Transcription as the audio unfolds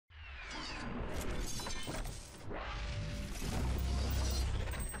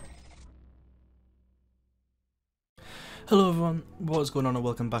Hello everyone, what is going on and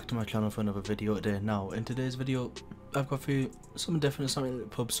welcome back to my channel for another video today. Now, in today's video, I've got for you something different, something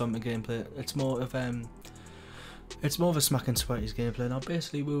like pub stomping gameplay. It's more of a smack and sweaties gameplay. Now,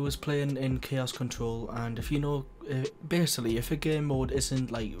 basically, we was playing in Chaos Control, and if you know, basically, if a game mode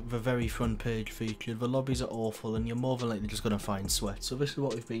isn't like the very front page featured, the lobbies are awful, and you're more than likely just gonna find sweat. So this is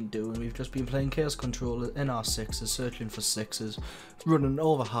what we've been doing. We've just been playing Chaos Control in our sixes, searching for sixes, running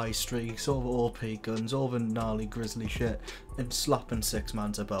over high streaks, over OP guns, over gnarly grizzly shit, and slapping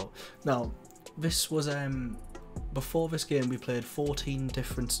six-mans about. Now, this was before this game we played 14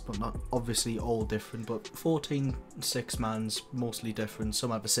 different, well, not obviously all different, but 14 six-mans, mostly different.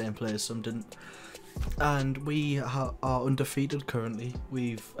 Some had the same players, some didn't. And we are undefeated currently.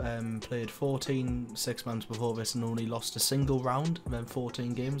 We've played 14 six-mans before this and only lost a single round in them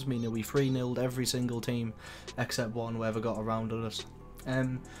 14 games, meaning we 3-0'd every single team except one who ever got a round on us.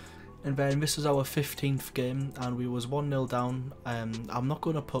 And then this was our 15th game and we was 1-0 down. I'm not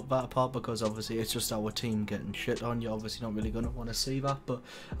going to put that apart because obviously it's just our team getting shit on. You're obviously not really going to want to see that, but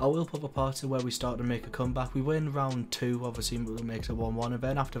I will put a part to where we start to make a comeback. We win round 2, obviously it makes it 1-1, and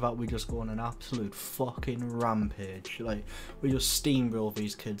then after that we just go on an absolute fucking rampage. Like, we just steamroll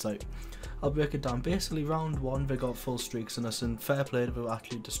these kids. Like, I'll break it down. Basically, round 1 they got full streaks on us, and fair play to them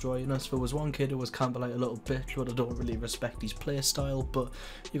actually destroying us. There was one kid who was camping like a little bitch, but I don't really respect his play style, but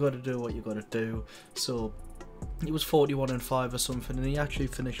you got to do what you got to do. So he was 41-5 or something, and he actually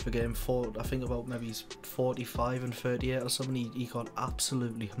finished the game for, I think, about maybe 45-38 or something. He got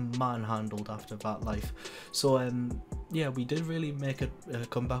absolutely manhandled after that life. So yeah, we did really make a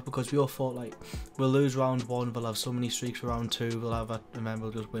comeback because we all thought like we'll lose round 1, we'll have so many streaks for round 2, we'll have that, and then we'll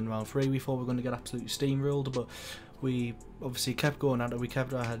just win round 3. We thought we were going to get absolutely steamrolled, but we obviously kept going at it. We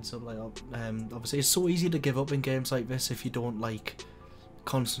kept our heads up. Like, obviously it's so easy to give up in games like this if you don't like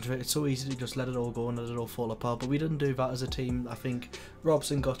concentrate. It's so easy to just let it all go and let it all fall apart, but we didn't do that as a team. I think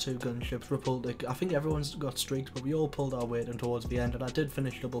Robson got 2 gunships, Rapultic, I think everyone's got streaks, but we all pulled our weight in towards the end, and I did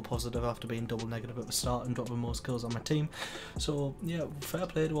finish double positive after being double negative at the start and dropping most kills on my team. So yeah, fair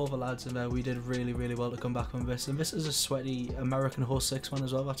play to all the lads in there. We did really well to come back on this, and this is a sweaty American host 6-man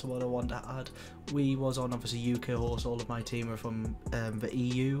as well. That's what I want to add. We was on obviously UK host. All of my team are from the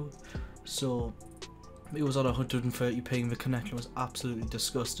EU, so it was on 130 ping. The connection was absolutely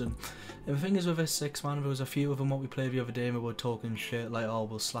disgusting. And the thing is with this 6-man, there was a few of them what we played the other day and we were talking shit like, oh,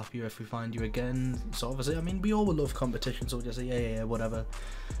 we'll slap you if we find you again. So obviously, I mean, we all love competition, so we just say yeah, whatever.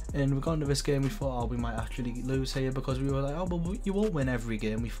 And we got into this game, we thought, oh, we might actually lose here, because we were like, oh, but you won't win every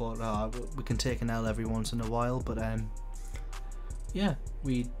game. We thought, oh, we can take an L every once in a while, but yeah,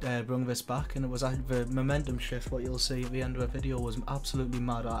 we brought this back, and it was the momentum shift. What you'll see at the end of the video was absolutely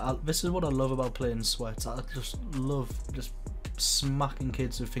mad. This is what I love about playing sweats. I just love just smacking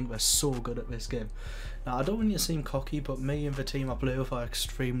kids who think they're so good at this game. Now, I don't want you to seem cocky, but me and the team I play with are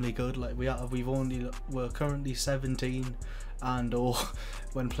extremely good. Like, we're currently 17 and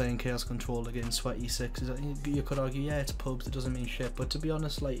when playing Chaos Control against sweaty sixes. You could argue, yeah, it's pubs, it doesn't mean shit, but to be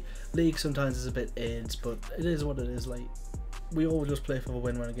honest, like, League sometimes is a bit AIDS, but it is what it is. Like, we all just play for the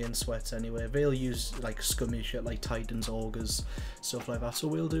win when against sweats anyway. They'll use like scummy shit like Titans, Augurs, stuff like that, so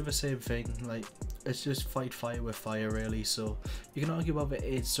we'll do the same thing. Like, it's just fight fire with fire really. So you can argue about the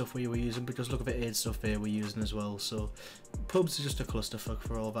aid stuff we were using, but just look at the aid stuff they were using as well. So pubs is just a clusterfuck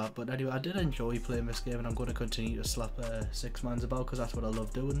for all that. But anyway, I did enjoy playing this game, and I'm going to continue to slap 6-mans about because that's what I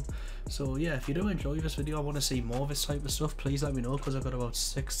love doing. So yeah, if you do enjoy this video, I want to see more of this type of stuff, please let me know, because I've got about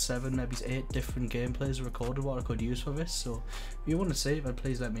 6, 7, maybe 8 different gameplays recorded what I could use for this. So if you want to see it, then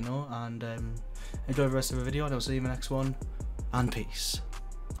please let me know, and enjoy the rest of the video, and I'll see you in the next one, and peace.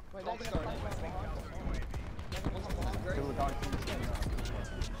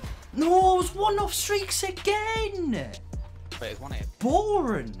 No, I was 1-off streaks again! Wait, it's 1 hit.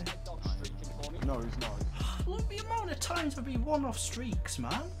 Boring! No, he's not. Look at the amount of times I've been 1-off streaks,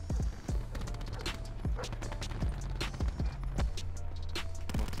 man.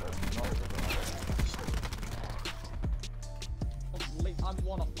 I'm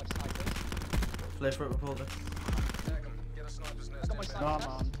 1 off my sniper. Play for it, reporter. Nah,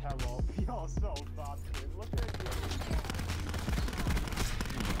 man, hello. You're so bad, kid. Look at you.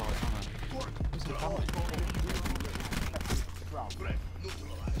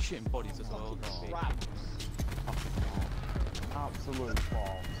 Shitting bodies as well. Absolute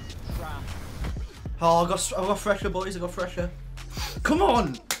balls. Oh, I got fresher, boys. I got fresher. Come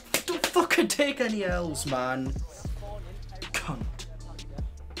on! Don't fucking take any L's, man. Cunt.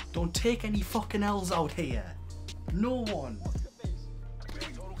 Don't take any fucking L's out here. No one.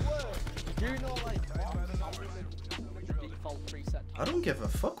 I don't give a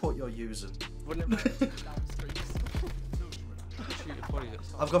fuck what you're using. body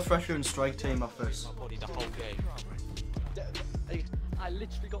that I've got Fresher and Strike Team off this. my body the whole game. I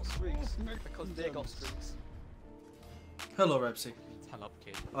literally got streaks because they got streaks. Hello, Repsy. Tell up,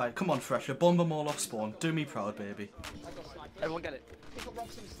 kid. Alright, come on, Fresher. Bomb them all off spawn. Do me proud, baby. I got sniped. Everyone get it. Pick up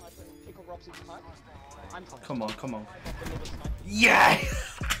Robson's sniper. Pick up Robson's sniper. I'm fine. Come on, come on. I got another sniper. Yeah!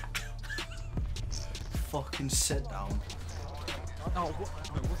 Fucking sit down. Oh, what?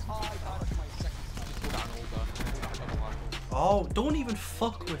 No, what's Oh, I died off my second sniper. pull out an all gun? Pull out another one. Oh, don't even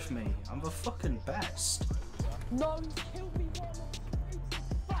fuck with me. I'm the fucking best. No, you killed me, one.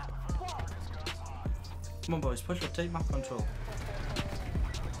 Come on, boys, push up, take map control.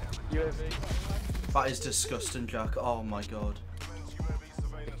 UAV. That is disgusting, Jack. Oh my god.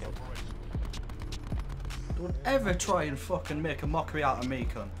 Don't ever try and fucking make a mockery out of me,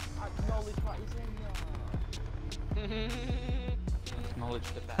 cunt. Acknowledge that he's in there. Acknowledge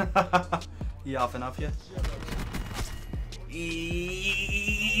the fact. You haven't, have you?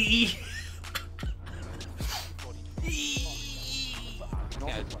 Eeeeee.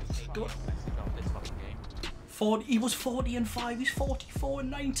 Yeah, this fucking game. 40, he was 40 and 5, he's 44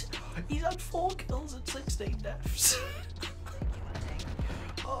 and 90. He's had 4 kills and 16 deaths.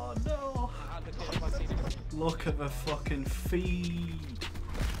 Oh no. Look at the fucking feed.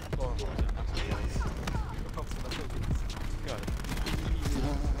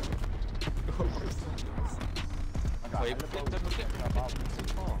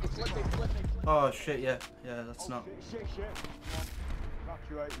 Oh shit, yeah, that's not. Shit.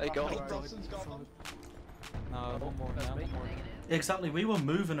 Evacuate. There you go. Evacuate. No, one more now, one more. Exactly, we were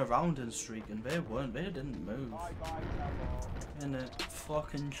moving around and streaking, they weren't, they didn't move. Bye, Trevor. In it,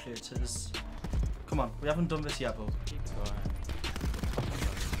 fucking shitters. Come on, we haven't done this yet, bro. Keep going.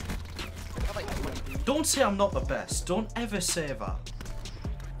 Don't say I'm not the best, don't ever say that.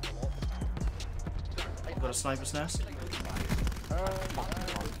 Got a sniper's nest.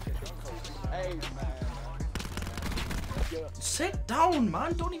 Hey, man. Sit down,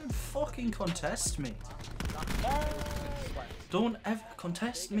 man, don't even fucking contest me. Don't ever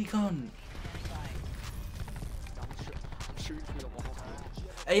contest me, cunt. I'm shooting through the wall.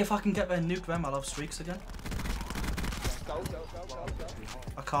 Hey, if I can get there and nuke them, I'll have streaks again. Go.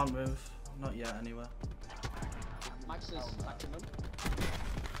 I can't move. Not yet, anyway. Max is attacking them.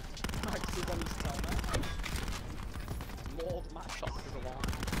 Max is on his timer. Lord Max shot to the wall.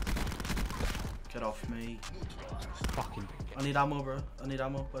 Get off me. Fucking I need ammo, bro. I need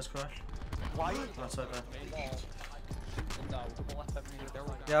ammo. Where's Crash? Why? That's right there. Wall. Shooting down. Double FMU. They're all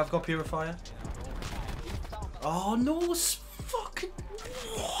down. Yeah, I've got Purifier. Oh, no, fucking...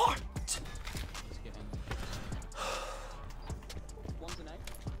 What? One's an egg.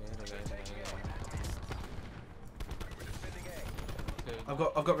 I've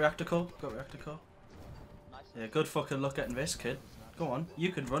got reactor core. Nice. Yeah, good fucking luck getting this, kid. Go on, you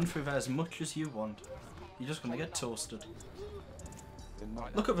can run through there as much as you want. You're just gonna get toasted.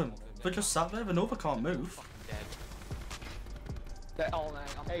 Look at them. They're just sat there. The Nova can't move. Dead. They're all nine.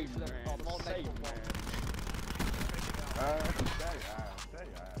 I'm Hey, they're man. all Say, nine. man.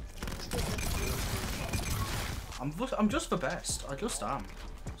 I'm just the best. I just am.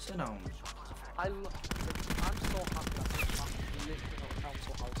 Sit down. I'm so happy that this map is literally not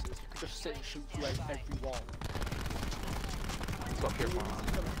council houses. You can just sit and shoot through every wall. He's got purifier.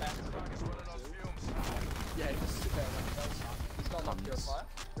 Yeah, just sit there like that. He's got that purifier.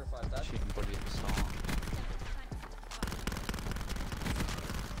 Purifier's dead. Shooting body at the start.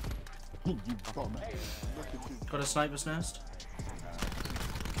 Got a sniper's nest.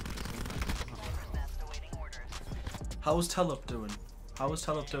 How's Telup doing?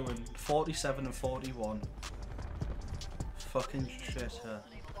 47 and 41. Fucking shit, huh?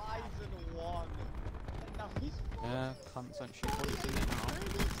 5 and 1. Now he's Yeah, cunts don't shoot bodies either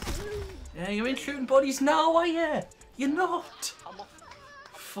now. Yeah, you ain't shooting bodies now, are you? You're not. I'm off.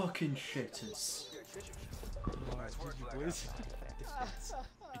 Fucking shitters.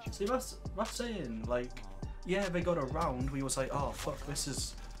 See, that's saying, like, yeah, they got a round. We was like, oh fuck, this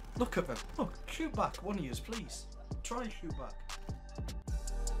is. Look at them. Look, shoot back, one of yous, please. Try shoot back.